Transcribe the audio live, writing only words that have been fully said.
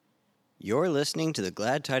You're listening to the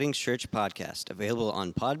Glad Tidings Church podcast, available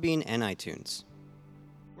on Podbean and iTunes.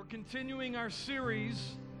 We're continuing our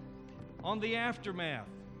series on the aftermath,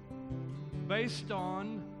 based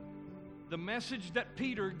on the message that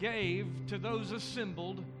Peter gave to those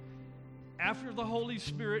assembled after the Holy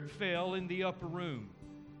Spirit fell in the upper room.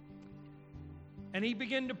 And he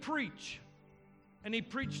began to preach. And he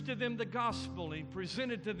preached to them the gospel. He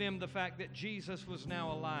presented to them the fact that Jesus was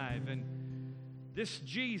now alive. And this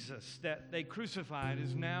Jesus that they crucified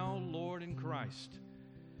is now Lord and Christ.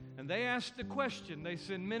 And they asked the question, they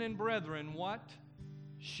said, "Men and brethren, what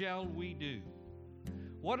shall we do?"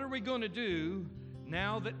 What are we going to do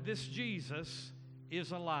now that this Jesus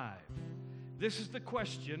is alive? This is the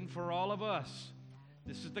question for all of us.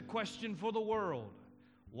 This is the question for the world.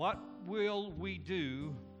 What will we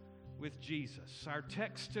do with Jesus? Our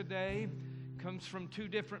text today comes from two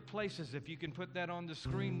different places. If you can put that on the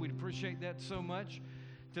screen, we'd appreciate that so much.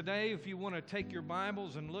 Today, if you want to take your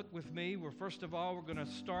Bibles and look with me, first of all, we're going to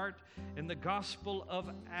start in the Gospel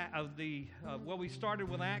we started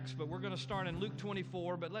with Acts, but we're going to start in Luke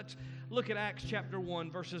 24. But let's look at Acts chapter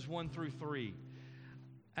 1, verses 1 through 3.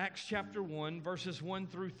 Acts chapter 1, verses 1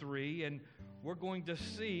 through 3, and we're going to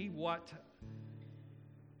see what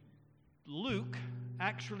Luke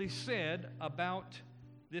actually said about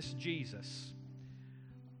this Jesus.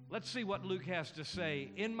 Let's see what Luke has to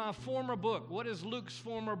say. In my former book, what is Luke's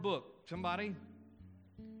former book? Somebody?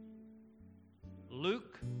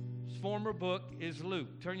 Luke's former book is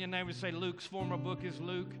Luke. Turn your neighbor and say, Luke's former book is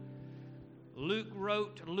Luke. Luke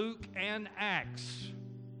wrote Luke and Acts.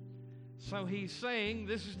 So he's saying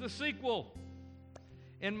this is the sequel.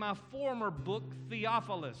 In my former book,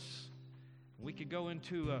 Theophilus. We could go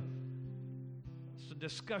into a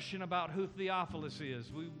discussion about who Theophilus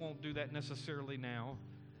is. We won't do that necessarily now.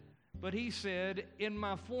 But he said, in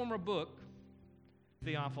my former book,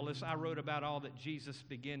 Theophilus, I wrote about all that Jesus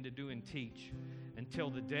began to do and teach until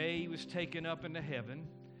the day he was taken up into heaven.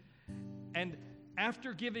 And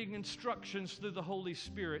after giving instructions through the Holy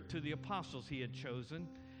Spirit to the apostles he had chosen,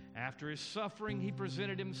 after his suffering, he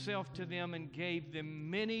presented himself to them and gave them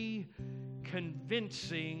many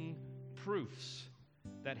convincing proofs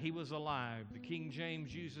that he was alive. The King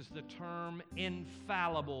James uses the term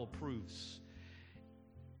infallible proofs.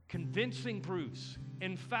 Convincing proofs,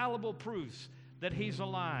 infallible proofs that he's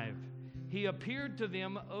alive. He appeared to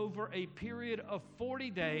them over a period of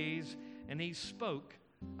 40 days, and he spoke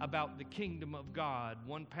about the kingdom of God.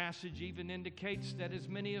 One passage even indicates that as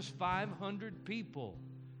many as 500 people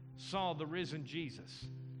saw the risen Jesus.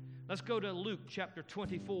 Let's go to Luke chapter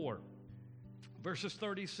 24, verses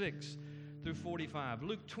 36 through 45.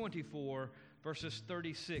 Luke 24, verses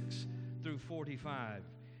 36 through 45.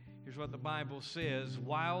 Here's what the Bible says.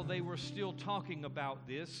 While they were still talking about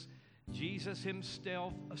this, Jesus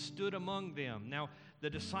himself stood among them. Now, the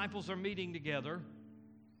disciples are meeting together,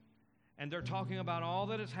 and they're talking about all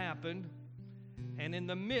that has happened. And in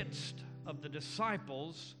the midst of the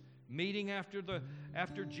disciples meeting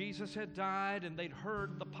after Jesus had died and they'd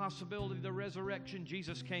heard the possibility of the resurrection,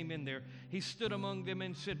 Jesus came in there. He stood among them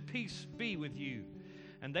and said, "Peace be with you."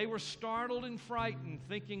 And they were startled and frightened,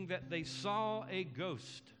 thinking that they saw a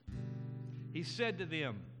ghost. He said to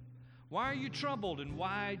them, "Why are you troubled, and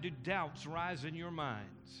why do doubts rise in your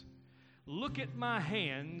minds? Look at my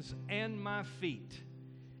hands and my feet.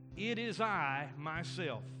 It is I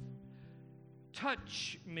myself.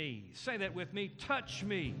 Touch me." Say that with me. Touch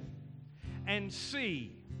me and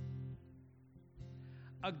see.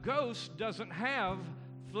 A ghost doesn't have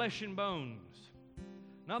flesh and bones.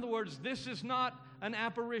 In other words, this is not an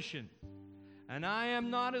apparition. And I am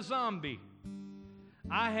not a zombie.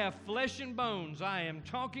 I have flesh and bones. I am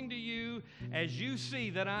talking to you as you see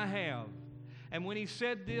that I have. And when he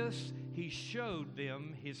said this, he showed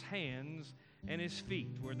them his hands and his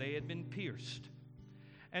feet where they had been pierced.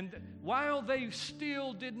 And while they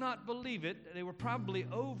still did not believe it, they were probably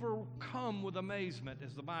overcome with amazement,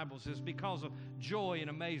 as the Bible says, because of joy and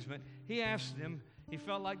amazement. He asked them, he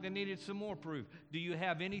felt like they needed some more proof. "Do you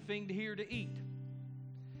have anything here to eat?"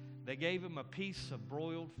 They gave him a piece of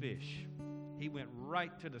broiled fish. He went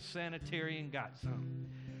right to the sanitary and got some.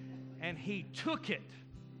 And he took it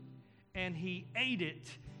and he ate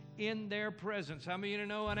it in their presence. How many of you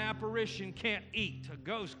know an apparition can't eat? A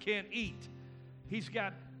ghost can't eat. He's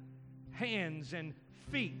got hands and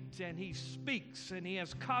feet, and he speaks, and he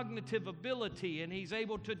has cognitive ability, and he's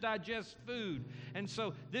able to digest food. And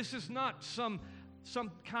so this is not some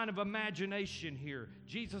kind of imagination here.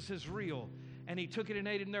 Jesus is real. and he took it and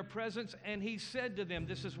ate in their presence, and he said to them,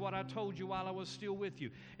 this is what I told you while I was still with you.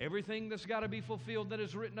 Everything that's got to be fulfilled that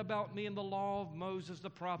is written about me in the law of Moses, the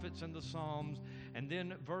prophets, and the Psalms. And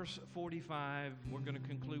then verse 45, we're going to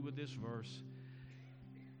conclude with this verse.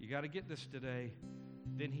 You got to get this today.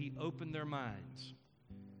 Then he opened their minds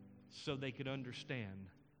so they could understand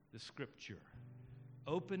the Scripture.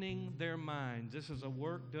 Opening their minds. This is a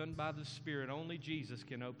work done by the Spirit. Only Jesus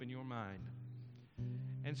can open your mind.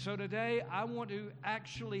 And so today I want to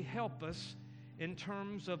actually help us in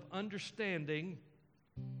terms of understanding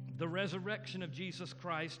the resurrection of Jesus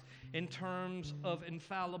Christ in terms of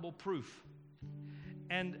infallible proof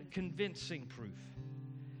and convincing proof.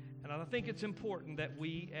 And I think it's important that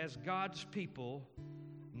we as God's people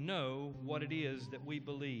know what it is that we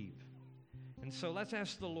believe. And so let's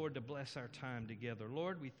ask the Lord to bless our time together.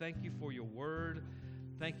 Lord, we thank you for your word.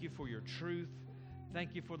 Thank you for your truth.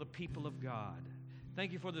 Thank you for the people of God.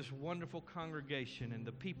 Thank you for this wonderful congregation and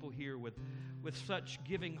the people here with such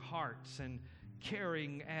giving hearts and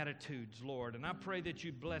caring attitudes, Lord. And I pray that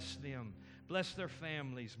you bless them, bless their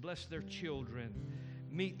families, bless their children,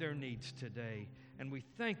 meet their needs today. And we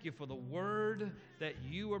thank you for the word that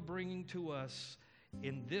you are bringing to us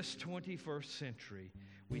in this 21st century.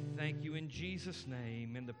 We thank you in Jesus'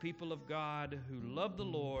 name. And the people of God who love the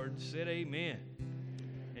Lord said amen.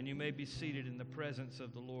 And you may be seated in the presence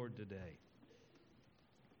of the Lord today.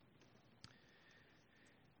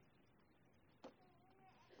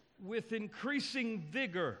 With increasing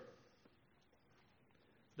vigor,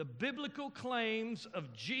 the biblical claims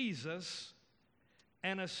of Jesus,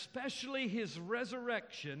 and especially his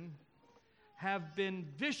resurrection, have been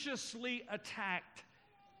viciously attacked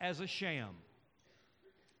as a sham.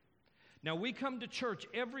 Now, we come to church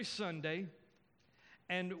every Sunday,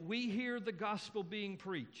 and we hear the gospel being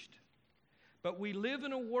preached. But we live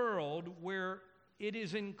in a world where it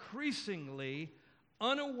is increasingly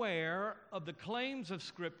unaware of the claims of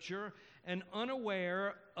Scripture and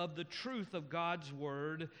unaware of the truth of God's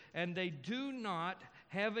Word, and they do not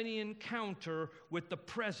have any encounter with the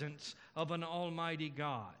presence of an almighty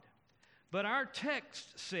God. But our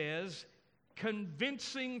text says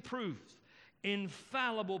convincing proof,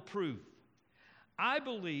 infallible proof. I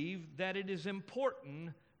believe that it is important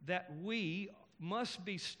that we must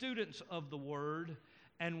be students of the Word,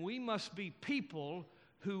 and we must be people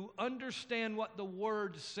who understand what the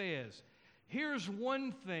Word says. Here's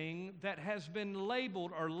one thing that has been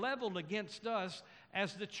labeled or leveled against us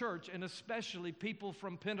as the church, and especially people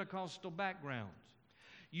from Pentecostal backgrounds.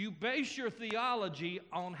 You base your theology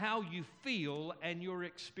on how you feel and your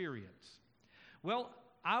experience. Well,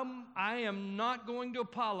 I am not going to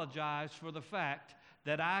apologize for the fact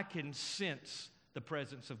that I can sense the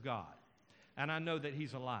presence of God, and I know that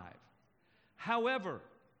He's alive. However,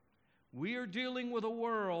 we are dealing with a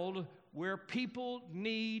world where people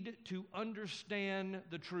need to understand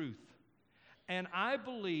the truth. And I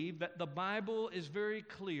believe that the Bible is very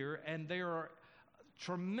clear, and there are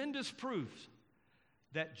tremendous proofs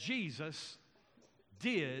that Jesus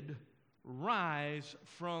did rise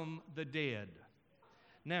from the dead.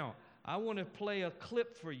 Now, I want to play a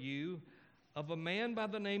clip for you of a man by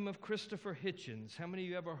the name of Christopher Hitchens. How many of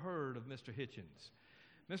you ever heard of Mr. Hitchens?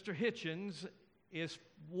 Mr. Hitchens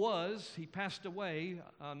he passed away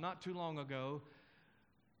not too long ago,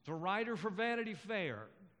 the writer for Vanity Fair.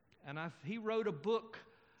 And he wrote a book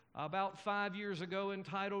about 5 years ago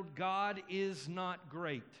entitled God Is Not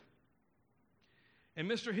Great.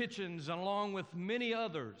 And Mr. Hitchens, along with many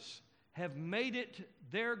others, have made it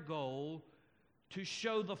their goal to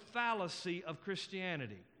show the fallacy of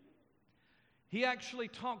Christianity. He actually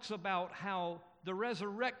talks about how the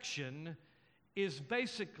resurrection is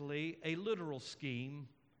basically a literal scheme,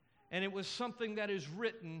 and it was something that is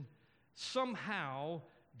written somehow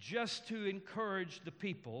just to encourage the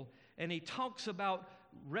people. And he talks about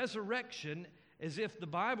resurrection as if the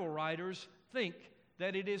Bible writers think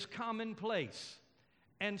that it is commonplace.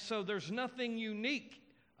 And so there's nothing unique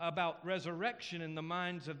about resurrection in the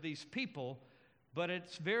minds of these people, but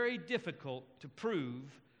it's very difficult to prove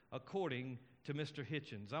according to Mr.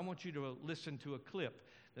 Hitchens. I want you to listen to a clip.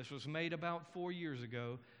 This was made about 4 years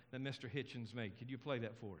ago that Mr. Hitchens made. Could you play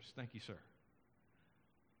that for us? Thank you, sir.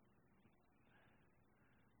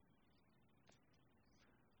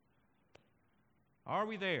 Are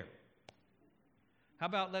we there? How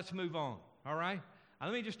about let's move on, all right?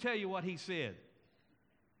 Let me just tell you what he said.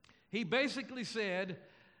 He basically said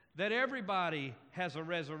that everybody has a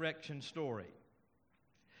resurrection story.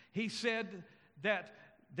 He said that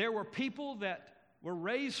there were people that were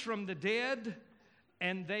raised from the dead,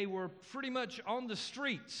 and they were pretty much on the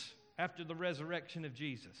streets after the resurrection of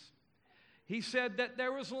Jesus. He said that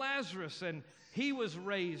there was Lazarus and he was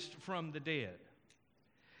raised from the dead.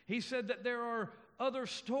 He said that there are other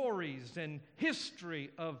stories and history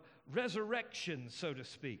of resurrection, so to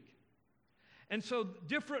speak. And so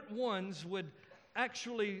different ones would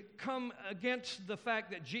actually come against the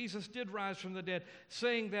fact that Jesus did rise from the dead,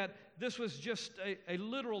 saying that this was just a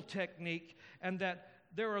literal technique and that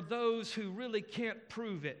there are those who really can't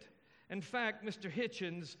prove it. In fact, Mr.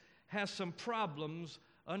 Hitchens has some problems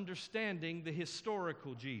understanding the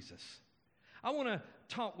historical Jesus. I want to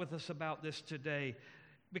talk with us about this today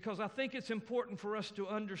because I think it's important for us to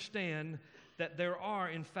understand that there are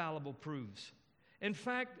infallible proofs. In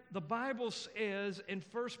fact, the Bible says in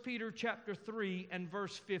 1 Peter chapter 3 and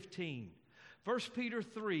verse 15, 1 Peter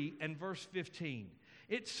 3 and verse 15,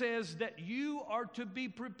 it says that you are to be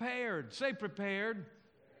prepared. Say prepared.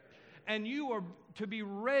 And you are to be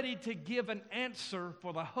ready to give an answer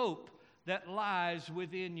for the hope that lies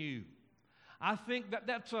within you. I think that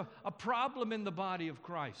that's a problem in the body of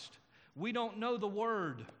Christ. We don't know the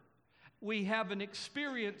Word. We have an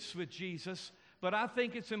experience with Jesus, but I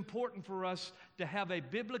think it's important for us to have a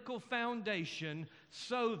biblical foundation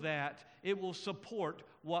so that it will support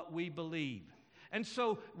what we believe. And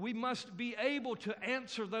so we must be able to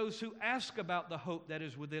answer those who ask about the hope that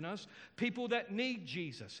is within us, people that need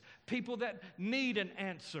Jesus, people that need an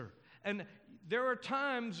answer. And there are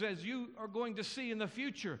times, as you are going to see in the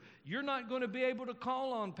future, you're not going to be able to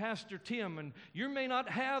call on Pastor Tim, and you may not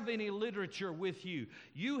have any literature with you.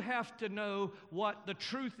 You have to know what the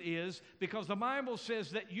truth is, because the Bible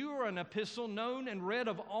says that you are an epistle known and read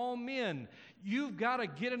of all men. You've got to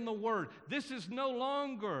get in the Word. This is no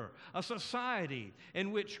longer a society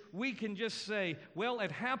in which we can just say, well,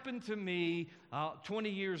 it happened to me 20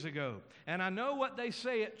 years ago. And I know what they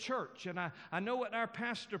say at church, and I know what our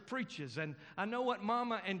pastor preaches, and I know what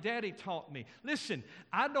Mama and Daddy taught me. Listen,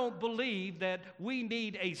 I don't believe that we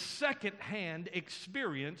need a second-hand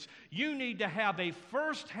experience. You need to have a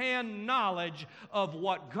first-hand knowledge of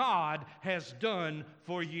what God has done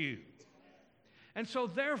for you. And so,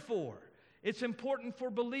 therefore, it's important for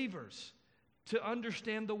believers to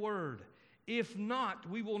understand the Word. If not,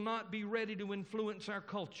 we will not be ready to influence our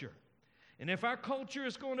culture. And if our culture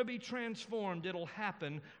is going to be transformed, it'll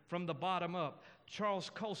happen from the bottom up. Charles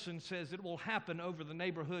Colson says it will happen over the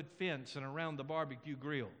neighborhood fence and around the barbecue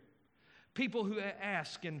grill. People who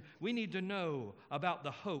ask, and we need to know about the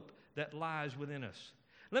hope that lies within us.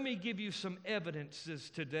 Let me give you some evidences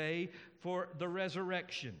today for the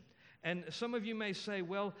resurrection. And some of you may say,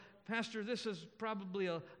 well, Pastor, this is probably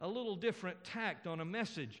a little different tact on a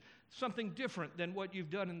message, something different than what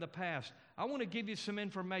you've done in the past. I want to give you some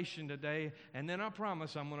information today, and then I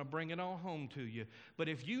promise I'm going to bring it all home to you. But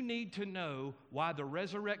if you need to know why the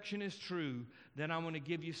resurrection is true, then I'm going to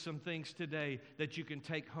give you some things today that you can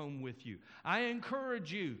take home with you. I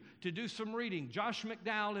encourage you to do some reading. Josh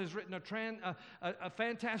McDowell has written a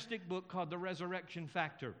fantastic book called The Resurrection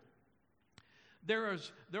Factor. There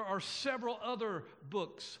are several other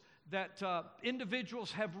books that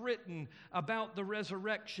individuals have written about the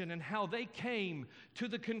resurrection and how they came to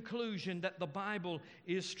the conclusion that the Bible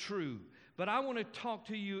is true. But I want to talk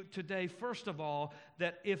to you today, first of all,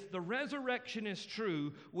 that if the resurrection is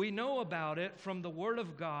true, we know about it from the Word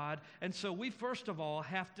of God, and so we first of all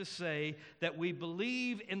have to say that we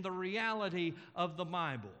believe in the reality of the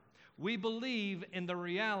Bible. We believe in the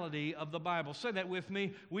reality of the Bible. Say that with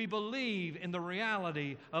me. We believe in the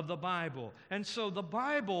reality of the Bible. And so the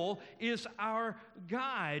Bible is our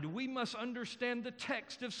guide. We must understand the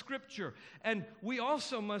text of Scripture. And we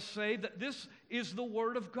also must say that this is the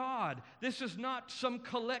Word of God. This is not some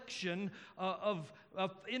collection of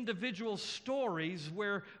individual stories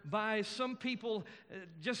whereby some people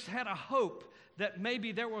just had a hope that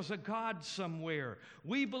maybe there was a God somewhere.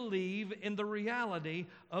 We believe in the reality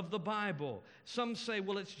of the Bible. Some say,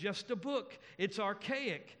 well, it's just a book. It's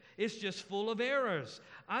archaic. It's just full of errors.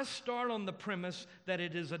 I start on the premise that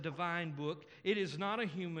it is a divine book. It is not a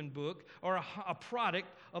human book or a product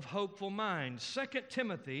of hopeful minds. 2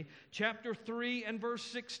 Timothy chapter 3 and verse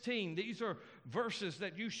 16. These are verses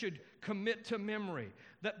that you should commit to memory.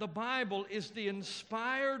 That the Bible is the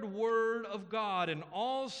inspired Word of God, and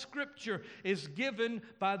all Scripture is given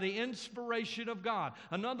by the inspiration of God.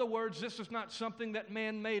 In other words, this is not something that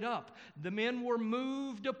man made up. The men were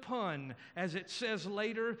moved upon, as it says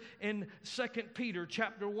later in 2 Peter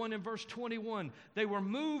chapter 1 and verse 21. They were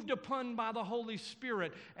moved upon by the Holy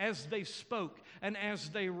Spirit as they spoke and as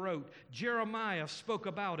they wrote. Jeremiah spoke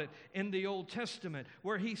about it in the Old Testament,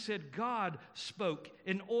 where he said God spoke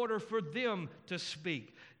in order for them to speak.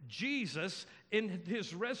 Jesus, in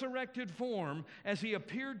his resurrected form, as he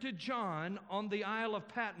appeared to John on the Isle of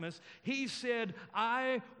Patmos, he said,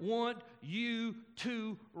 I want you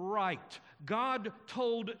to write. God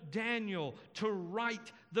told Daniel to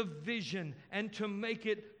write the vision and to make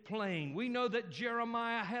it plain. We know that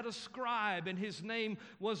Jeremiah had a scribe, and his name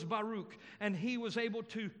was Baruch, and he was able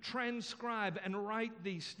to transcribe and write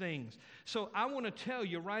these things. So I want to tell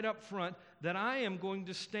you right up front that I am going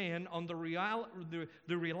to stand on the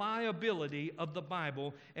reliability of the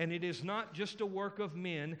Bible, and it is not just a work of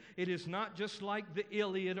men. It is not just like the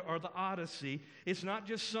Iliad or the Odyssey. It's not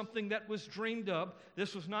just something that was dreamed up.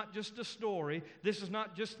 This was not just a story. This is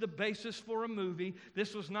not just the basis for a movie.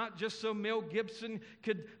 This was not just so Mel Gibson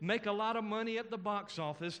could make a lot of money at the box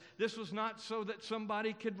office. This was not so that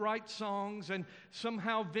somebody could write songs and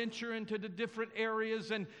somehow venture into the different areas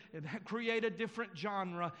and create a different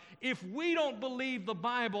genre. If we don't believe the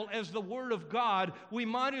Bible as the Word of God, we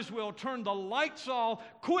might as well turn the lights off,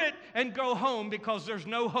 quit, and go home, because there's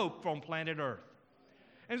no hope on planet Earth.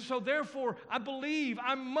 And so therefore,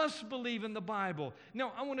 I must believe in the Bible.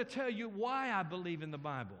 Now, I want to tell you why I believe in the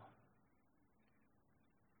Bible.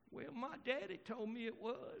 Well, my daddy told me it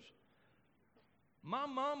was. My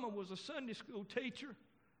mama was a Sunday school teacher.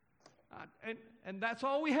 And that's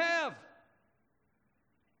all we have.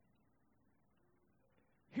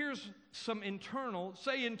 Here's some internal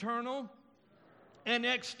and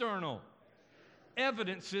external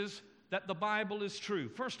evidences that the Bible is true.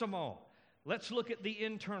 First of all, let's look at the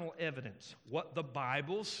internal evidence, what the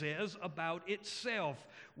Bible says about itself.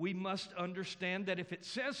 We must understand that if it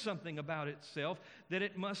says something about itself, that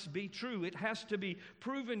it must be true. It has to be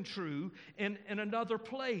proven true in another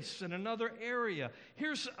place, in another area.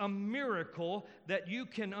 Here's a miracle that you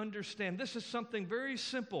can understand. This is something very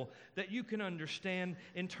simple that you can understand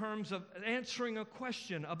in terms of answering a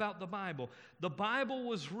question about the Bible. The Bible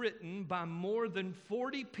was written by more than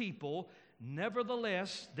 40 people.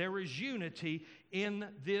 Nevertheless, there is unity in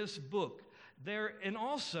this book. And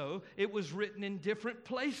also, it was written in different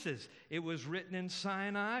places. It was written in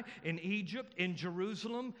Sinai, in Egypt, in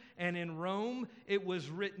Jerusalem, and in Rome. It was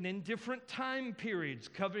written in different time periods,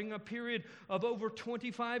 covering a period of over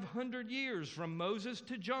 2,500 years, from Moses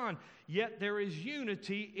to John. Yet there is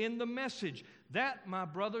unity in the message. That, my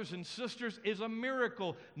brothers and sisters, is a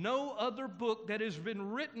miracle. No other book that has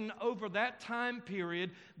been written over that time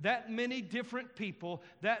period, that many different people,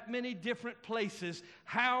 that many different places,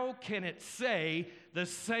 how can it say the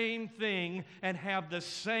same thing and have the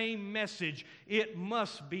same message? It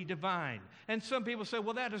must be divine. And some people say,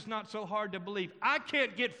 well, that is not so hard to believe. I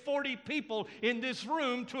can't get 40 people in this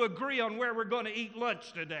room to agree on where we're going to eat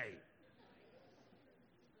lunch today.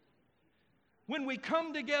 When we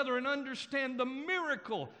come together and understand the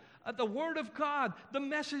miracle of the Word of God, the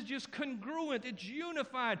message is congruent. It's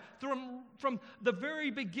unified from the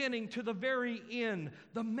very beginning to the very end.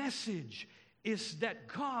 The message is that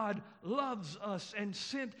God loves us and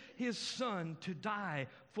sent His Son to die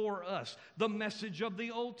for us. The message of the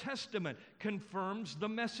Old Testament confirms the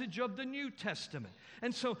message of the New Testament.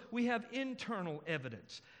 And so we have internal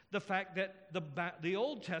evidence. The fact that the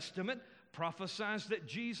Old Testament prophesies that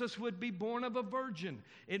Jesus would be born of a virgin.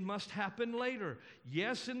 It must happen later.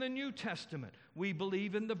 Yes, in the New Testament, we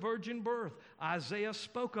believe in the virgin birth. Isaiah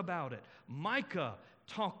spoke about it. Micah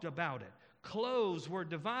talked about it. Clothes were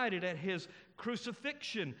divided at his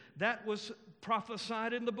crucifixion. That was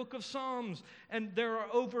prophesied in the book of Psalms. And there are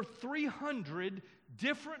over 300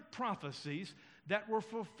 different prophecies that were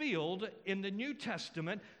fulfilled in the New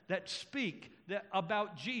Testament that speak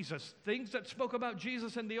about Jesus. Things that spoke about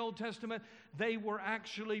Jesus in the Old Testament, they were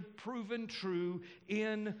actually proven true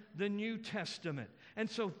in the New Testament. And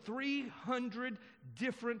so 300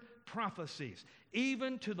 different prophecies,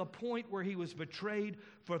 even to the point where he was betrayed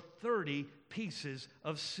for 30 pieces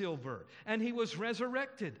of silver. And he was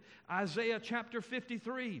resurrected. Isaiah chapter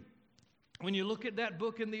 53. When you look at that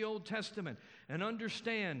book in the Old Testament and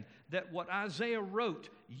understand that what Isaiah wrote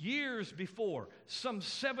years before, some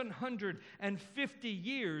 750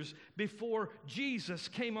 years before Jesus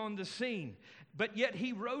came on the scene, but yet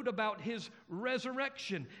he wrote about his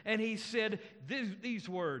resurrection, and he said these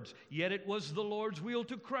words, "Yet it was the Lord's will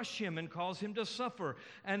to crush him and cause him to suffer.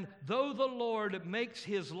 And though the Lord makes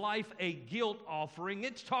his life a guilt offering,"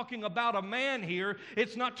 it's talking about a man here.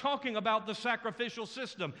 It's not talking about the sacrificial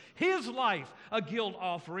system. His life a guilt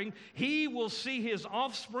offering. He will see his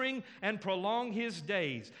offspring and prolong his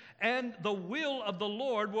days. and the will of the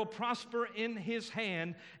Lord will prosper in his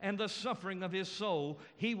hand, and the suffering of his soul.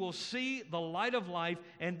 He will see the light of life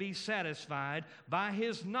and be satisfied. By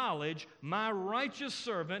his knowledge, my righteous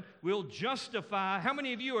servant will justify. How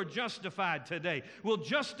many of you are justified today? Will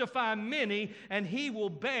justify many, and he will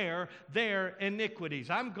bear their iniquities.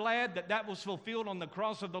 I'm glad that that was fulfilled on the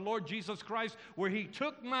cross of the Lord Jesus Christ, where he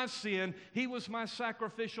took my sin. He was my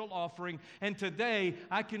sacrificial offering, and today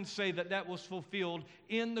I can say that that was fulfilled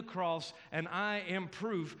in the cross, and I am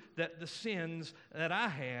proof that the sins that I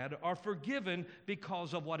had are forgiven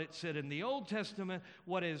because of what it said in the Old Testament,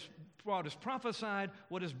 what is prophesied,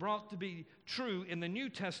 what is brought to be true in the New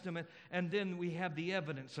Testament, and then we have the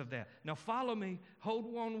evidence of that. Now follow me,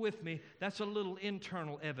 hold on with me. That's a little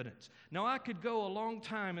internal evidence. Now I could go a long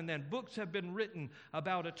time, and then books have been written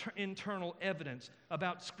about internal evidence,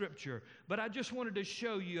 about Scripture, but I just wanted to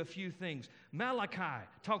show you a few things. Malachi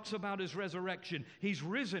talks about his resurrection. He's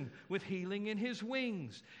risen with healing in his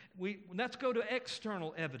wings. Let's go to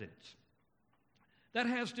external evidence. That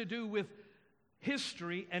has to do with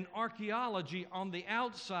history and archaeology on the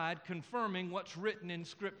outside confirming what's written in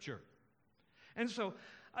Scripture. And so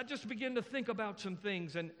I just began to think about some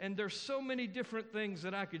things, and there's so many different things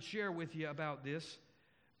that I could share with you about this,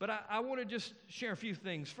 but I want to just share a few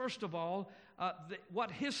things. First of all, what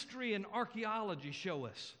history and archaeology show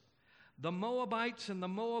us. The Moabites and the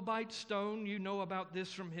Moabite stone, you know about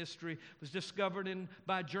this from history, was discovered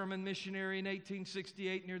by a German missionary in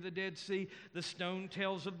 1868 near the Dead Sea. The stone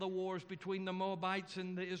tells of the wars between the Moabites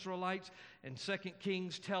and the Israelites, and 2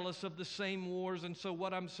 Kings tell us of the same wars. And so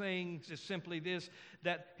what I'm saying is simply this,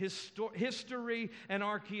 that history and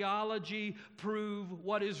archaeology prove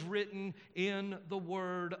what is written in the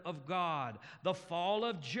Word of God. The fall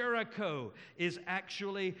of Jericho is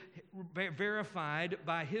actually verified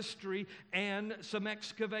by history and some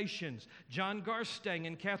excavations. John Garstang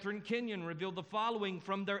and Catherine Kenyon revealed the following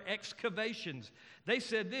from their excavations. They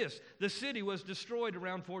said this: the city was destroyed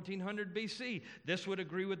around 1400 BC. This would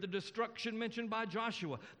agree with the destruction mentioned by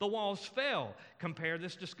Joshua. The walls fell. Compare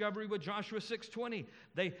this discovery with Joshua 6:20.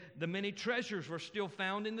 The many treasures were still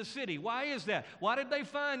found in the city. Why is that? Why did they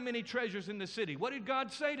find many treasures in the city? What did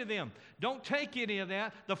God say to them? Don't take any of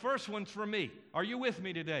that. The first one's for me. Are you with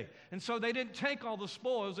me today? And so they didn't take all the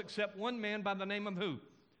spoils except one man by the name of who?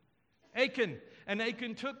 Achan. And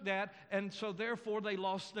Achan took that, and so therefore they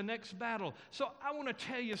lost the next battle. So I want to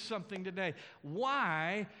tell you something today.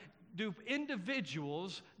 Why do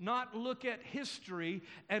individuals not look at history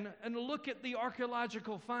and look at the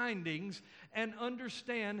archaeological findings and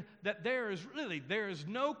understand that there is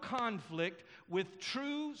no conflict with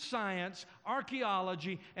true science,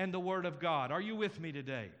 archaeology, and the Word of God? Are you with me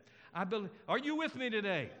today? Are you with me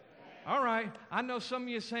today? All right. I know some of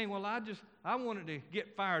you are saying, well, I wanted to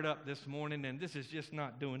get fired up this morning, and this is just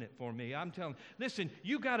not doing it for me. I'm telling you, listen,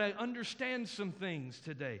 you got to understand some things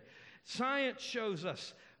today. Science shows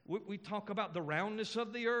us. We talk about the roundness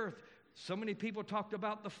of the earth. So many people talked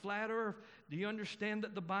about the flat earth. Do you understand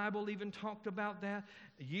that the Bible even talked about that?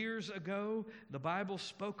 Years ago, the Bible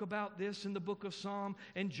spoke about this in the book of Psalm.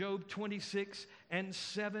 In Job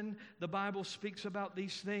 26:7, the Bible speaks about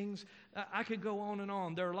these things. I could go on and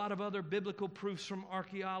on. There are a lot of other biblical proofs from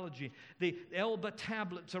archaeology. The Elba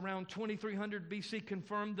tablets around 2300 BC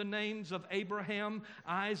confirmed the names of Abraham,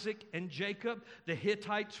 Isaac, and Jacob. The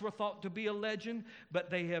Hittites were thought to be a legend, but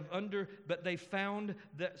they found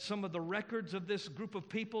that some of the records of this group of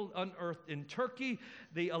people unearthed in Turkey.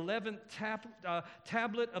 The 11th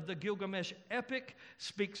tablet of the Gilgamesh epic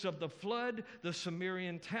speaks of the flood. The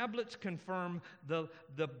Sumerian tablets confirm the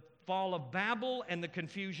fall of Babel and the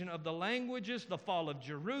confusion of the languages, the fall of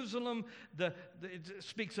Jerusalem. It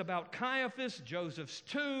speaks about Caiaphas, Joseph's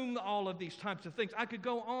tomb, all of these types of things. I could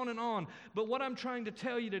go on, but what I'm trying to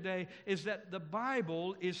tell you today is that the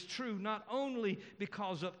Bible is true not only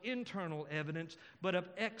because of internal evidence, but of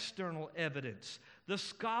external evidence. The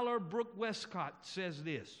scholar Brooke Westcott says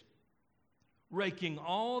this: raking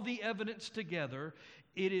all the evidence together,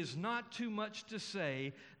 it is not too much to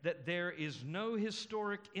say that there is no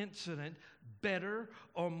historic incident better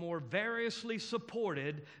or more variously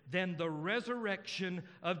supported than the resurrection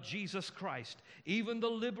of Jesus Christ. Even the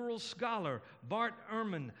liberal scholar Bart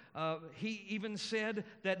Ehrman, he even said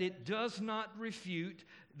that he does not refute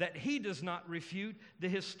the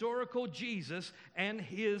historical Jesus and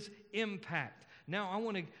his impact. Now,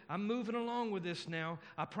 I'm moving along with this now.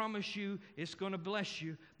 I promise you it's going to bless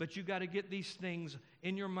you, but you got to get these things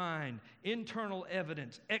in your mind. Internal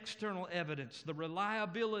evidence, external evidence, the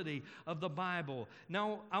reliability of the Bible.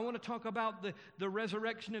 Now, I want to talk about the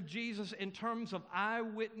resurrection of Jesus in terms of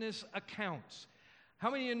eyewitness accounts. How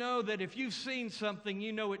many of you know that if you've seen something,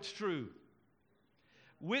 you know it's true?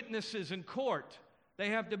 Witnesses in court, they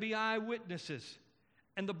have to be eyewitnesses.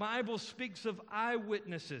 And the Bible speaks of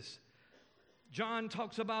eyewitnesses. John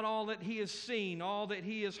talks about all that he has seen, all that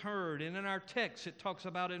he has heard. And in our text, it talks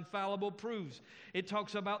about infallible proofs. It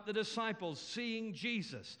talks about the disciples seeing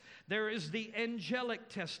Jesus. There is the angelic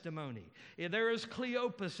testimony. There is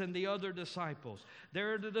Cleopas and the other disciples.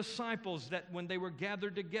 There are the disciples that when they were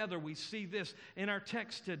gathered together, we see this in our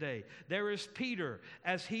text today. There is Peter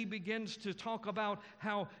as he begins to talk about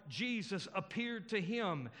how Jesus appeared to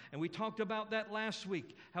him. And we talked about that last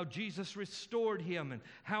week, how Jesus restored him and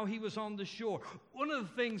how he was on the shore. One of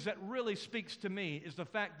the things that really speaks to me is the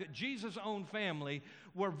fact that Jesus' own family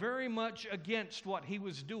were very much against what he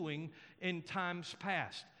was doing in times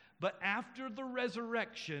past. But after the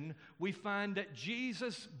resurrection, we find that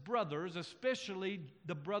Jesus' brothers, especially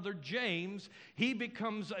the brother James, he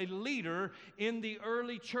becomes a leader in the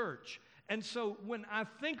early church. And so when I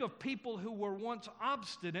think of people who were once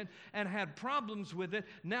obstinate and had problems with it,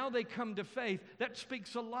 now they come to faith, that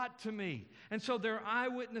speaks a lot to me. And so they're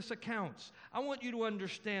eyewitness accounts. I want you to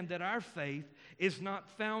understand that our faith is not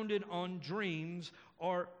founded on dreams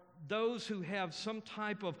or those who have some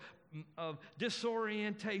type of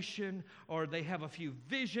disorientation or they have a few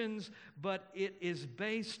visions, but it is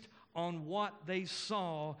based on what they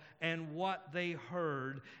saw and what they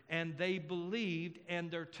heard, and they believed, and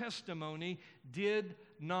their testimony did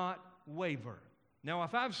not waver. Now,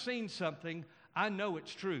 if I've seen something, I know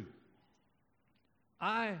it's true.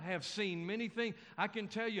 I have seen many things. I can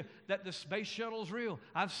tell you that the space shuttle's real.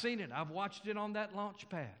 I've seen it. I've watched it on that launch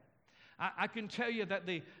pad. I can tell you that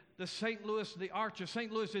the St. Louis, the Arch of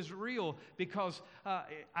St. Louis is real because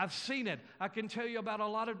I've seen it. I can tell you about a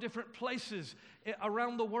lot of different places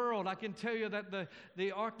around the world. I can tell you that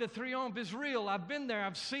the Arc de Triomphe is real. I've been there.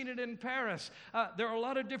 I've seen it in Paris. There are a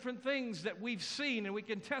lot of different things that we've seen and we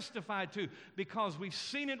can testify to because we've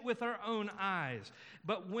seen it with our own eyes.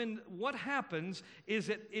 But what happens is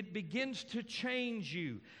it begins to change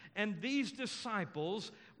you. And these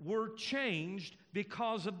disciples were changed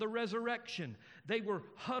because of the resurrection. They were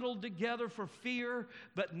huddled together for fear,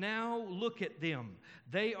 but now look at them.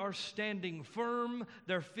 They are standing firm.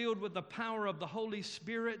 They're filled with the power of the Holy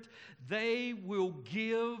Spirit. They will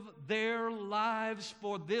give their lives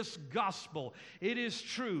for this gospel. It is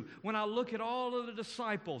true. When I look at all of the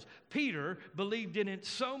disciples, Peter believed in it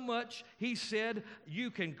so much, he said,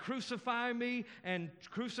 "You can crucify me and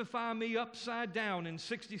crucify me upside down" in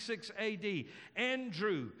 66 AD.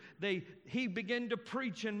 Andrew, he began to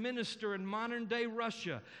preach and minister in modern-day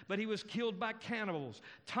Russia, but he was killed by cannibals.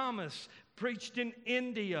 Thomas preached in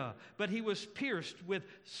India, but he was pierced with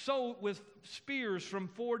spears from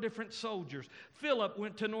 4 different soldiers. Philip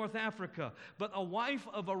went to North Africa, but a wife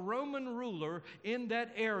of a Roman ruler in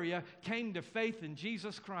that area came to faith in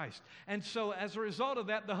Jesus Christ. And so as a result of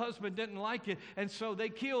that, the husband didn't like it, and so they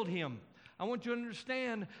killed him. I want you to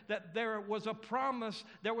understand that there was a promise,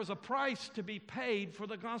 there was a price to be paid for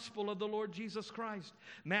the gospel of the Lord Jesus Christ.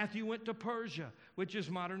 Matthew went to Persia, which is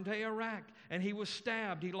modern-day Iraq, and he was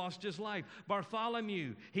stabbed. He lost his life.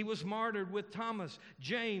 Bartholomew, he was martyred with Thomas.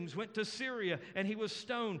 James went to Syria, and he was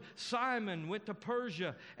stoned. Simon went to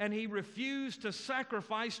Persia, and he refused to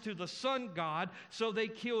sacrifice to the sun god, so they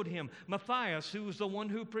killed him. Matthias, who was the one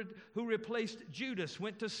who replaced Judas,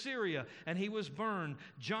 went to Syria, and he was burned.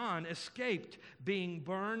 John escaped being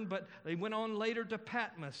burned, but they went on later to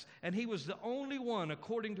Patmos, and he was the only one,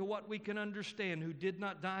 according to what we can understand, who did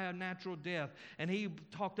not die a natural death, and he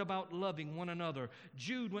talked about loving one another.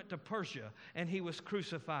 Jude went to Persia, and he was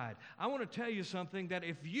crucified. I want to tell you something, that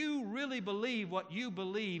if you really believe what you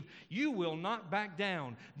believe, you will not back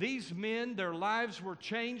down. These men, their lives were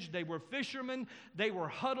changed. They were fishermen. They were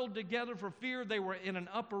huddled together for fear. They were in an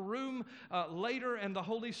upper room later, and the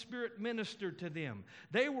Holy Spirit ministered to them.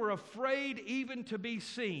 They were afraid even to be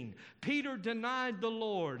seen. Peter denied the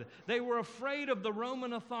Lord. They were afraid of the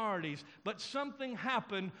Roman authorities, but something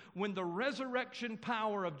happened when the resurrection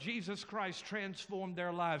power of Jesus Christ transformed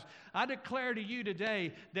their lives. I declare to you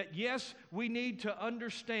today that yes, we need to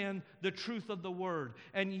understand the truth of the Word,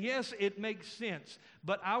 and yes, it makes sense,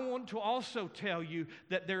 but I want to also tell you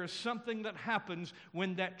that there is something that happens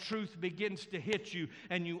when that truth begins to hit you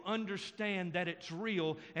and you understand that it's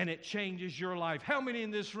real and it changes your life. How many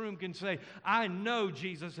in this room can say, "I know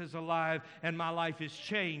Jesus is alive and my life is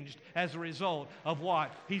changed as a result of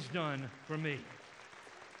what He's done for me"?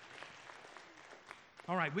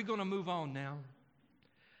 All right, we're going to move on now.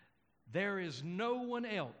 There is no one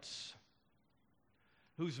else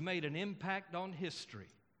who's made an impact on history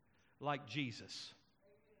like Jesus.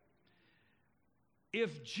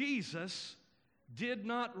 If Jesus did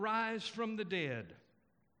not rise from the dead,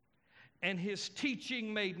 and his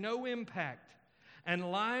teaching made no impact,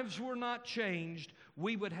 and lives were not changed,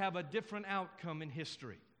 we would have a different outcome in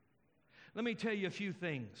history. Let me tell you a few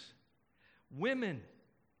things. Women,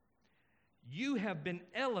 you have been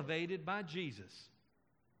elevated by Jesus.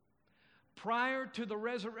 Prior to the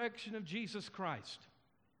resurrection of Jesus Christ,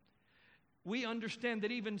 we understand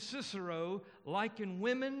that even Cicero likened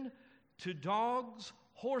women to dogs,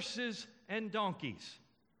 horses, and donkeys.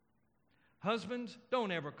 Husbands,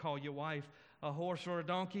 don't ever call your wife a horse or a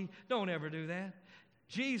donkey. Don't ever do that.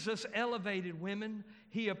 Jesus elevated women.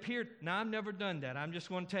 He appeared. Now, I've never done that. I'm just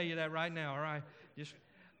going to tell you that right now, all right? Just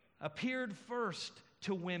appeared first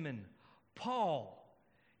to women. Paul,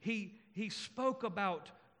 he spoke about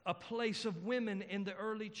a place of women in the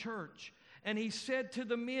early church. And he said to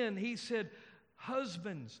the men, he said,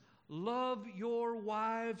 husbands, love your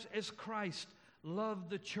wives as Christ loved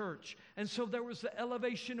the church. And so there was the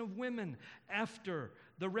elevation of women after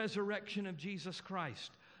the resurrection of Jesus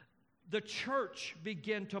Christ. The church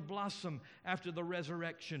began to blossom after the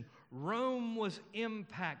resurrection. Rome was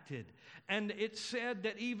impacted. And it said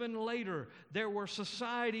that even later there were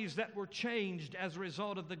societies that were changed as a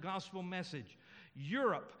result of the gospel message.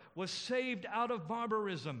 Europe was saved out of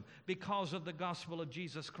barbarism because of the gospel of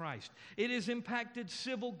Jesus Christ. It has impacted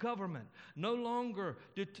civil government. No longer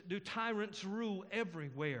do tyrants rule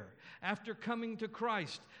everywhere. After coming to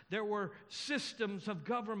Christ, there were systems of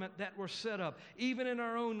government that were set up. Even in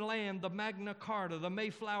our own land, the Magna Carta, the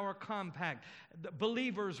Mayflower Compact, the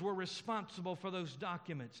believers were responsible for those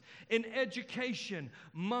documents. In education,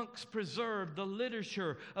 monks preserved the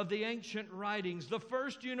literature of the ancient writings. The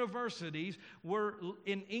first universities were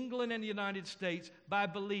in England and the United States by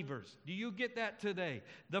believers. Do you get that today?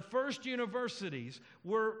 The first universities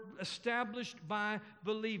were established by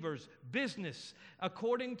believers. Business,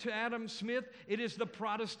 according to Adam Smith, it is the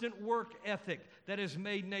Protestant work ethic that has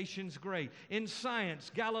made nations great. In science,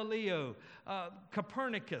 Galileo,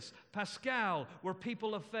 Copernicus, Pascal were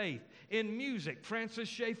people of faith. In music, Francis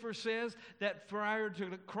Schaeffer says that prior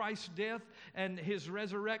to Christ's death and his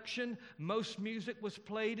resurrection, most music was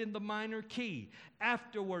played in the minor key.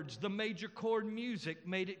 Afterwards, the major chord music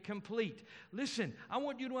made it complete. Listen, I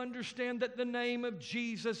want you to understand that the name of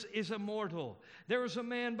Jesus is immortal. There was a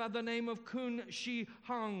man by the name of Qin Shi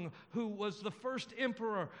Huang who was the first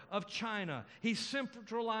emperor of China. He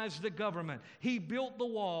centralized the government. He built the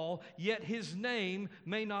wall, yet his name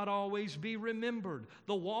may not always be remembered.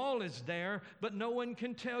 The wall is there, but no one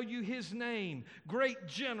can tell you his name. Great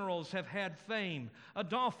generals have had fame.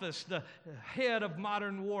 Adolphus, the head of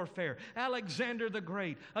modern warfare. Alexander the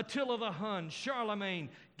Great, Attila the Hun, Charlemagne,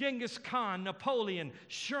 Genghis Khan, Napoleon,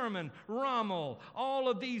 Sherman, Rommel, all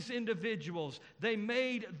of these individuals, they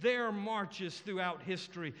made their marches throughout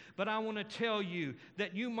history. But I want to tell you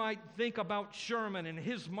that you might think about Sherman and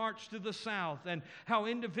his march to the south and how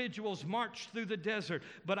individuals marched through the desert.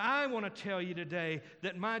 But I want to tell you today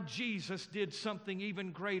that my Jesus did something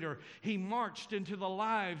even greater. He marched into the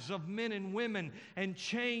lives of men and women and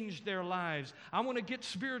changed their lives. I want to get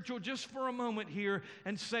spiritual just for a moment here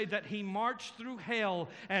and say that he marched through hell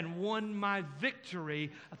and won my victory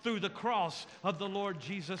through the cross of the Lord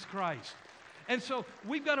Jesus Christ. And so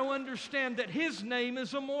we've got to understand that his name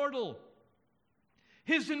is immortal.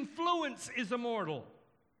 His influence is immortal.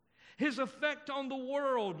 His effect on the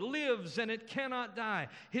world lives and it cannot die.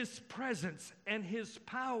 His presence and his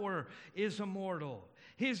power is immortal.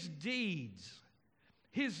 His deeds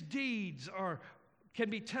can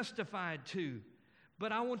be testified to.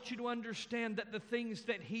 But I want you to understand that the things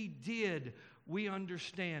that he did, we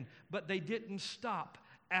understand. But they didn't stop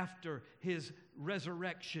after his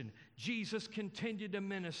resurrection. Jesus continued to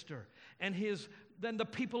minister. And then the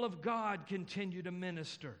people of God continued to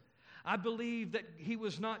minister. I believe that he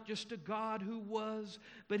was not just a God who was,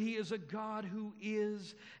 but he is a God who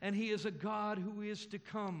is, and he is a God who is to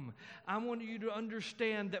come. I want you to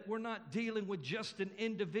understand that we're not dealing with just an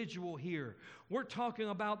individual here. We're talking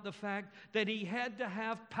about the fact that he had to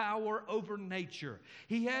have power over nature.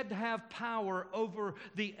 He had to have power over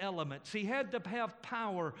the elements. He had to have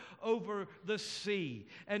power over the sea.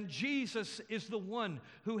 And Jesus is the one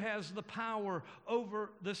who has the power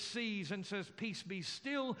over the seas and says, "Peace be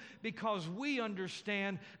still," because we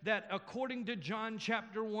understand that according to John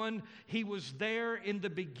chapter 1, he was there in the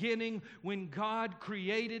beginning when God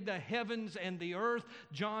created the heavens and the earth.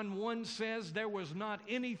 John 1 says there was not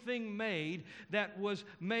anything made that was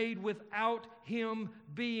made without Him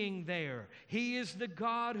being there. He is the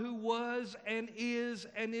God who was and is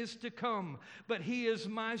to come. But He is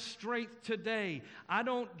my strength today. I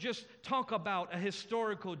don't just talk about a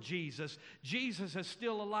historical Jesus. Jesus is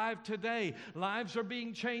still alive today. Lives are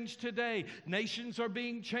being changed today. Nations are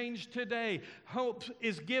being changed today. Hope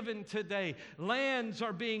is given today. Lands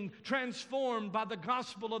are being transformed by the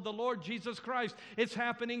gospel of the Lord Jesus Christ. It's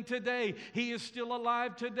happening today. He is still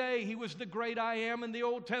alive today. He was the great I am in the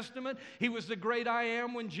Old Testament. He was the great I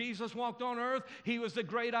am when Jesus walked on earth. He was the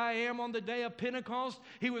great I am on the day of Pentecost.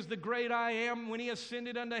 He was the great I am when He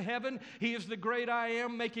ascended unto heaven. He is the great I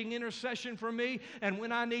am making intercession for me. And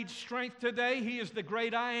when I need strength today, He is the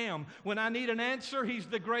great I am. When I need an answer, He's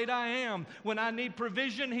the great I am. When I need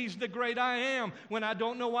provision, He's the great I am. When I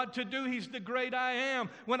don't know what to do, He's the great I am.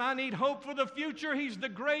 When I need hope for the future, He's the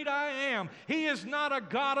great I am. He is not a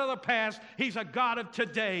God of the past. He's a God of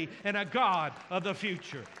today and a God of the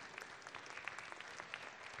future.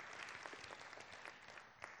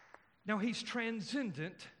 Now, He's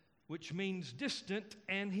transcendent, which means distant,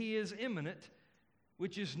 and He is immanent,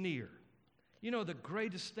 which is near. You know, the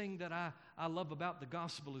greatest thing that I love about the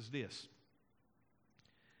gospel is this,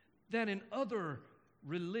 that in other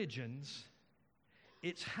religions,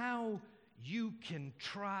 it's how you can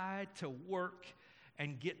try to work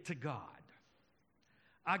and get to God.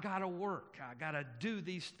 I got to work. I got to do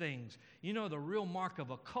these things. You know, the real mark of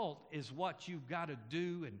a cult is what you got to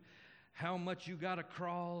do and how much you got to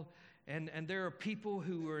crawl. And there are people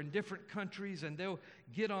who are in different countries, and they'll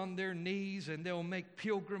get on their knees, and they'll make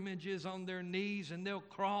pilgrimages on their knees, and they'll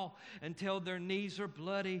crawl until their knees are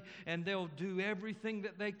bloody, and they'll do everything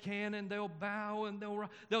that they can, and they'll bow, and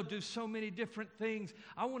they'll do so many different things.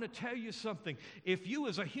 I want to tell you something. If you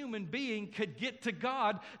as a human being could get to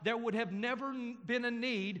God, there would have never been a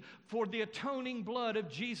need for the atoning blood of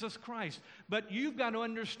Jesus Christ. But you've got to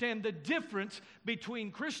understand the difference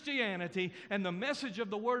between Christianity and the message of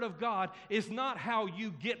the Word of God is not how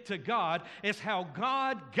you get to God, it's how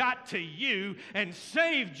God got to you and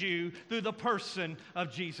saved you through the person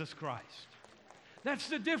of Jesus Christ. That's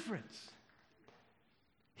the difference.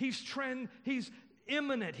 He's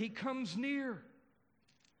immanent. He comes near.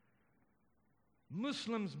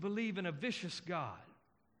 Muslims believe in a vicious God,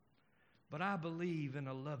 but I believe in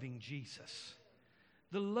a loving Jesus.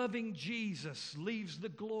 The loving Jesus leaves the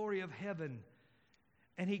glory of heaven,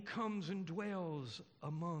 and He comes and dwells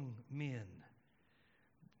among men.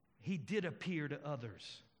 He did appear to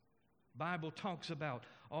others. Bible talks about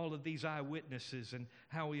all of these eyewitnesses and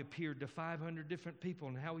how He appeared to 500 different people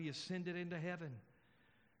and how He ascended into heaven.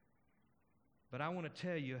 But I want to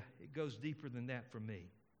tell you, it goes deeper than that for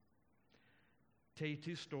me. Tell you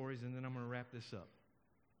two stories, and then I'm going to wrap this up.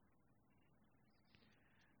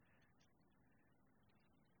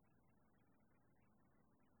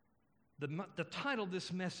 The title of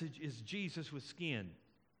this message is Jesus with Skin.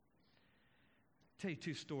 I'll tell you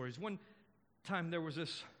two stories. One time there was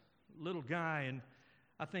this little guy, and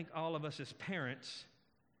I think all of us as parents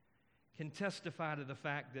can testify to the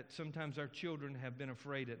fact that sometimes our children have been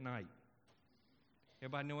afraid at night.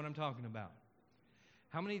 Everybody know what I'm talking about?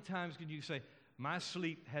 How many times can you say, my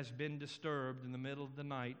sleep has been disturbed in the middle of the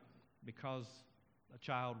night because a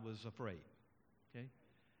child was afraid? Okay?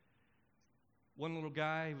 One little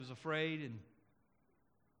guy, he was afraid and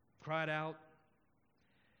cried out.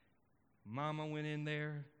 Mama went in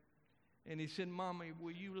there, and he said, Mommy,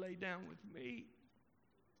 will you lay down with me?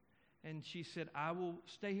 And she said, I will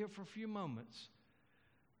stay here for a few moments,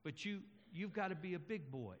 but you've got to be a big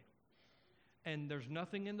boy. And there's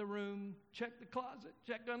nothing in the room. Check the closet.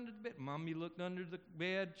 Check under the bed. Mommy looked under the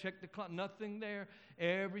bed, checked the closet. Nothing there.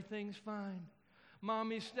 Everything's fine.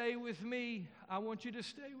 Mommy, stay with me. I want you to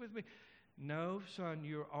stay with me. No, son,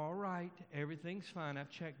 you're all right. Everything's fine. I've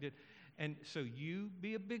checked it. And so you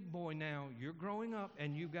be a big boy now. You're growing up,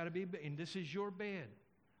 and you've got to be big. And this is your bed.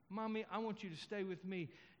 Mommy, I want you to stay with me.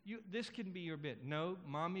 This can be your bed. No,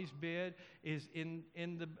 Mommy's bed is in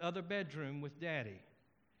the other bedroom with Daddy.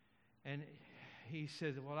 And he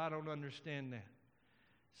said, well, I don't understand that.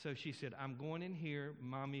 So she said, I'm going in here.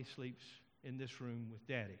 Mommy sleeps in this room with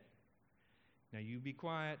Daddy. Now you be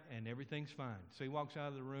quiet, and everything's fine. So he walks out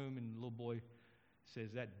of the room, and the little boy says,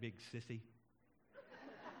 that big sissy.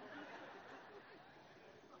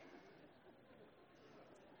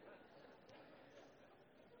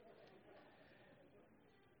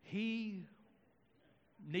 He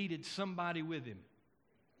needed somebody with him.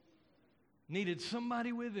 Needed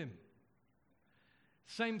somebody with him.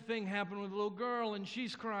 Same thing happened with a little girl, and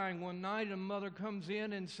she's crying one night, and mother comes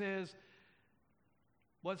in and says,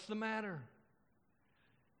 what's the matter?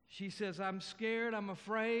 She says, I'm scared, I'm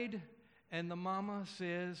afraid, And the mama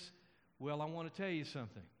says, well, I want to tell you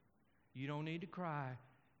something. You don't need to cry.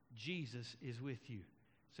 Jesus is with you.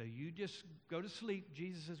 So you just go to sleep.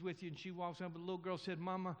 Jesus is with you. And she walks up, but the little girl said,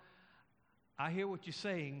 Mama, I hear what you're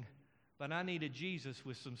saying, but I need a Jesus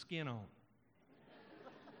with some skin on.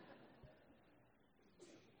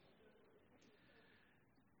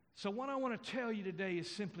 So what I want to tell you today is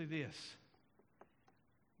simply this.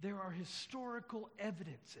 There are historical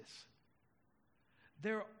evidences.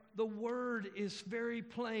 The Word is very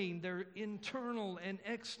plain. There are internal and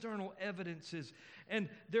external evidences. And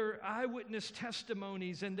there are eyewitness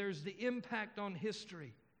testimonies, and there's the impact on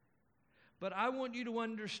history. But I want you to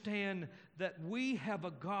understand that we have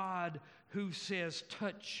a God who says,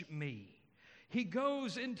 touch me. He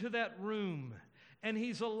goes into that room, and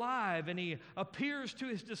He's alive, and He appears to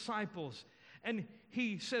His disciples, and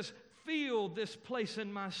He says, feel this place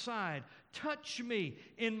in my side. Touch me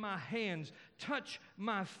in my hands. Touch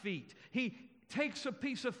my feet. He takes a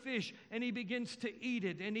piece of fish and He begins to eat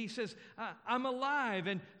it. And He says, I'm alive,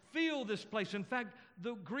 and feel this place. In fact,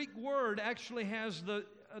 the Greek word actually has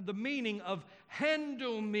the meaning of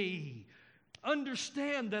handle me.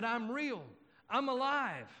 Understand that I'm real. I'm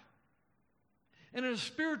alive. And in a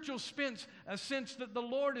spiritual sense, a sense that the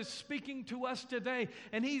Lord is speaking to us today,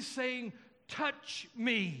 and He's saying, touch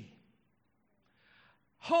me.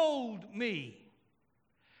 Hold me.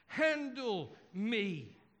 Handle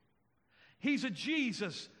me. He's a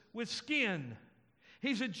Jesus with skin.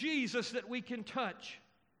 He's a Jesus that we can touch.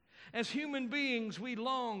 As human beings, we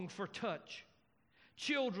long for touch.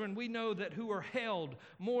 Children, we know that who are held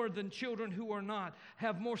more than children who are not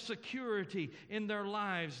have more security in their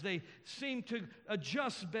lives. They seem to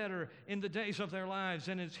adjust better in the days of their lives.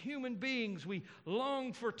 And as human beings, we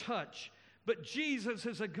long for touch. But Jesus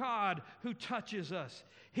is a God who touches us.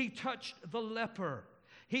 He touched the leper.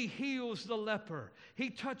 He heals the leper. He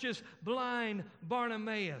touches blind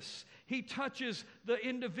Bartimaeus. He touches the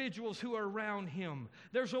individuals who are around him.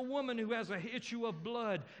 There's a woman who has an issue of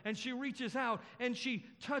blood, and she reaches out and she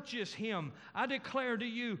touches him. I declare to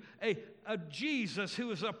you a Jesus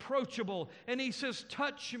who is approachable, and He says,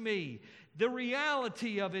 touch me. The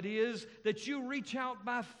reality of it is that you reach out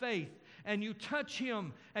by faith, and you touch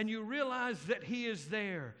Him, and you realize that He is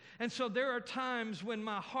there. And so there are times when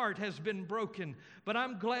my heart has been broken, but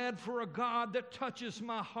I'm glad for a God that touches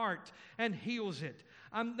my heart and heals it.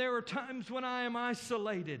 There are times when I am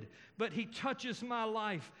isolated, but He touches my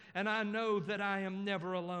life, and I know that I am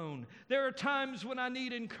never alone. There are times when I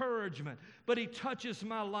need encouragement, but He touches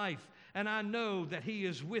my life, and I know that He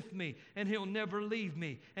is with me, and He'll never leave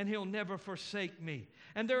me, and He'll never forsake me.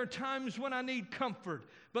 And there are times when I need comfort,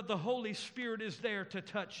 but the Holy Spirit is there to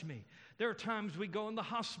touch me. There are times we go in the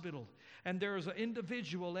hospital, and there is an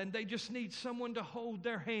individual, and they just need someone to hold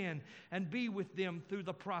their hand and be with them through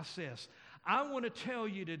the process. I want to tell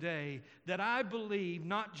you today that I believe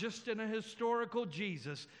not just in a historical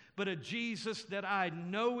Jesus, but a Jesus that I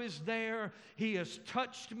know is there. He has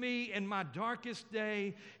touched me in my darkest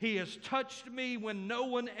day. He has touched me when no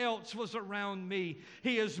one else was around me.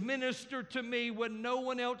 He has ministered to me when no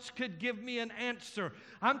one else could give me an answer.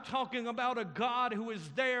 I'm talking about a God who is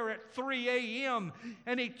there at 3 a.m.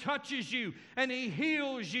 and He touches you and He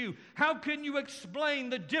heals you. How can you explain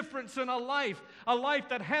the difference in a life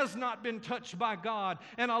that has not been touched by God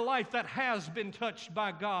and a life that has been touched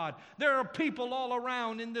by God? There are people all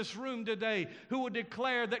around in this room today who will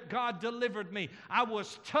declare that God delivered me. I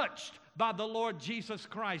was touched by the Lord Jesus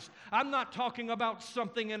Christ. I'm not talking about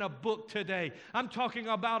something in a book today. I'm talking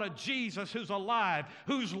about a Jesus who's alive,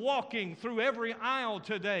 who's walking through every aisle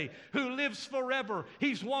today, who lives forever.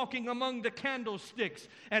 He's walking among the candlesticks.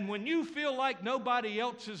 And when you feel like nobody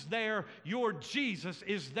else is there, your Jesus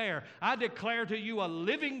is there. I declare to you a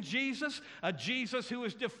living Jesus, a Jesus who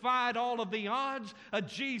has defied all of the odds, a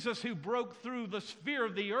Jesus who broke through the sphere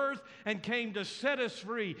of the earth and came to set us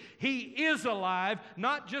free. He is alive,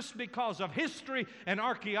 not just because of history and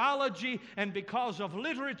archaeology and because of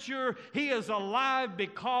literature. He is alive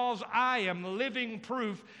because I am living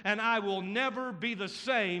proof, and I will never be the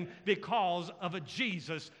same because of a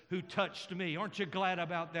Jesus who touched me. Aren't you glad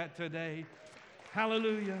about that today?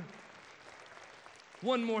 Hallelujah.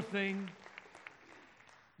 One more thing.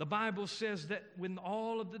 The Bible says that when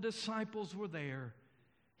all of the disciples were there,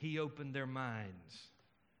 He opened their minds.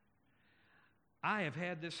 I have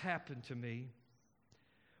had this happen to me.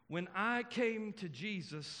 When I came to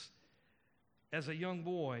Jesus as a young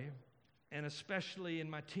boy, and especially in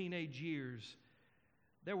my teenage years,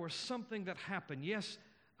 there was something that happened. Yes,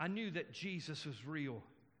 I knew that Jesus was real.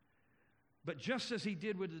 But just as He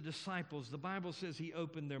did with the disciples, the Bible says He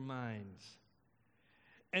opened their minds.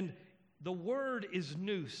 And the word is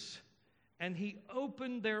nous. and he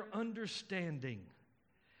opened their understanding.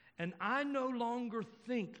 And I no longer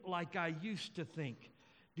think like I used to think.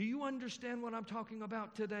 Do you understand what I'm talking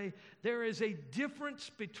about today? There is a difference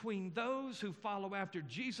between those who follow after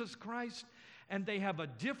Jesus Christ, and they have a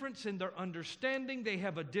difference in their understanding. They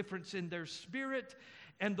have a difference in their spirit.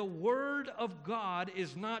 And the Word of God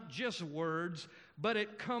is not just words, but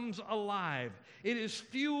it comes alive. It is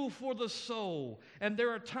fuel for the soul. And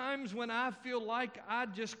there are times when I feel like I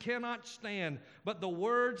just cannot stand. But the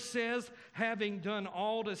Word says, having done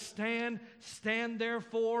all to stand, stand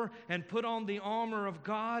therefore and put on the armor of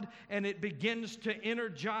God. And it begins to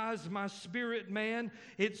energize my spirit man.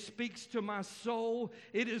 It speaks to my soul.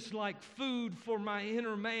 It is like food for my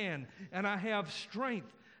inner man. And I have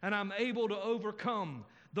strength and I'm able to overcome.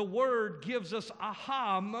 The Word gives us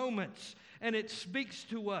aha moments, and it speaks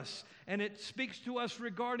to us. And it speaks to us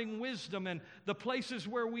regarding wisdom and the places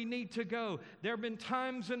where we need to go. There have been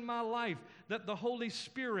times in my life that the Holy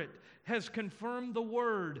Spirit has confirmed the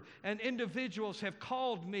Word, and individuals have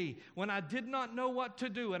called me when I did not know what to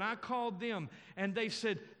do, and I called them, and they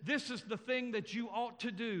said, this is the thing that you ought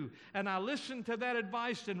to do. And I listened to that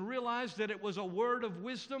advice and realized that it was a word of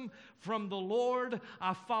wisdom from the Lord.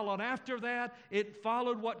 I followed after that. It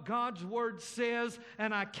followed what God's Word says,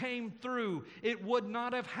 and I came through. It would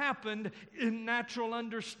not have happened in natural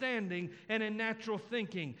understanding and in natural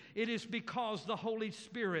thinking. It is because the Holy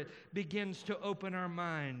Spirit begins to open our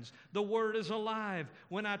minds. The Word is alive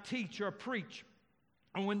when I teach or preach,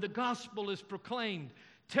 and when the gospel is proclaimed.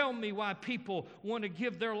 Tell me why people want to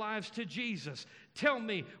give their lives to Jesus. Tell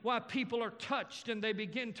me why people are touched and they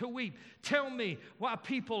begin to weep. Tell me why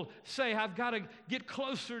people say, I've got to get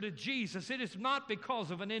closer to Jesus. It is not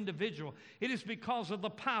because of an individual. It is because of the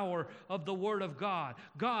power of the Word of God.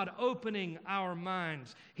 God opening our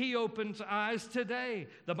minds. He opens eyes today.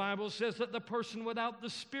 The Bible says that the person without the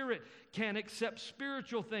Spirit can't accept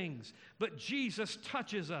spiritual things. But Jesus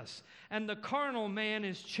touches us. And the carnal man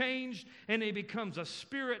is changed, and he becomes a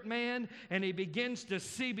spirit man, and he begins to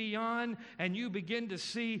see beyond, and you begin to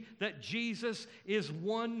see that Jesus is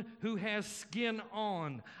one who has skin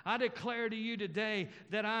on. I declare to you today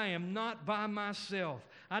that I am not by myself.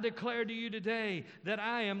 I declare to you today that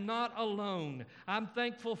I am not alone. I'm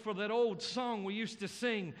thankful for that old song we used to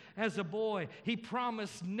sing as a boy. He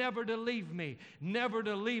promised never to leave me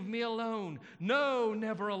alone. No,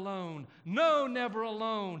 never alone. No, never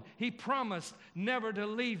alone. He promised never to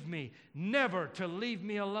leave me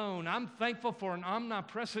alone. I'm thankful for an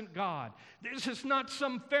omnipresent God. This is not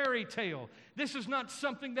some fairy tale. This is not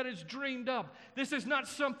something that is dreamed up. This is not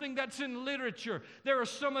something that's in literature. There are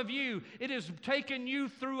some of you, it has taken you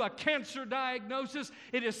through a cancer diagnosis.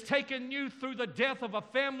 It has taken you through the death of a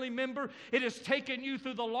family member. It has taken you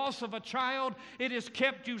through the loss of a child. It has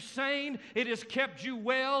kept you sane. It has kept you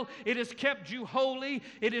well. It has kept you holy.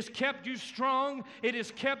 It has kept you strong. It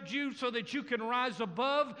has kept you so that you can rise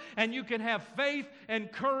above and you can have faith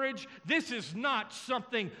and courage. This is not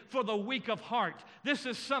something for the weak of heart. This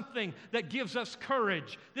is something that gives us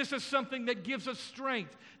courage. This is something that gives us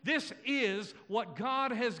strength. This is what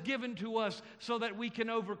God has given to us so that we can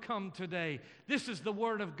overcome today. This is the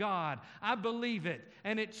Word of God. I believe it.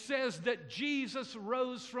 And it says that Jesus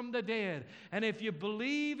rose from the dead. And if you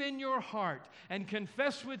believe in your heart and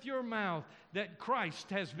confess with your mouth that Christ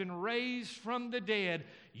has been raised from the dead,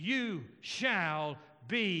 you shall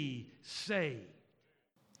be saved.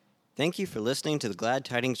 Thank you for listening to the Glad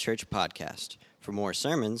Tidings Church podcast. For more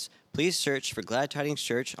sermons, please search for Glad Tidings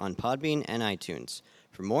Church on Podbean and iTunes.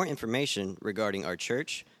 For more information regarding our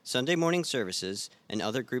church, Sunday morning services, and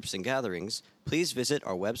other groups and gatherings, please visit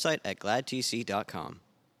our website at gladtc.com.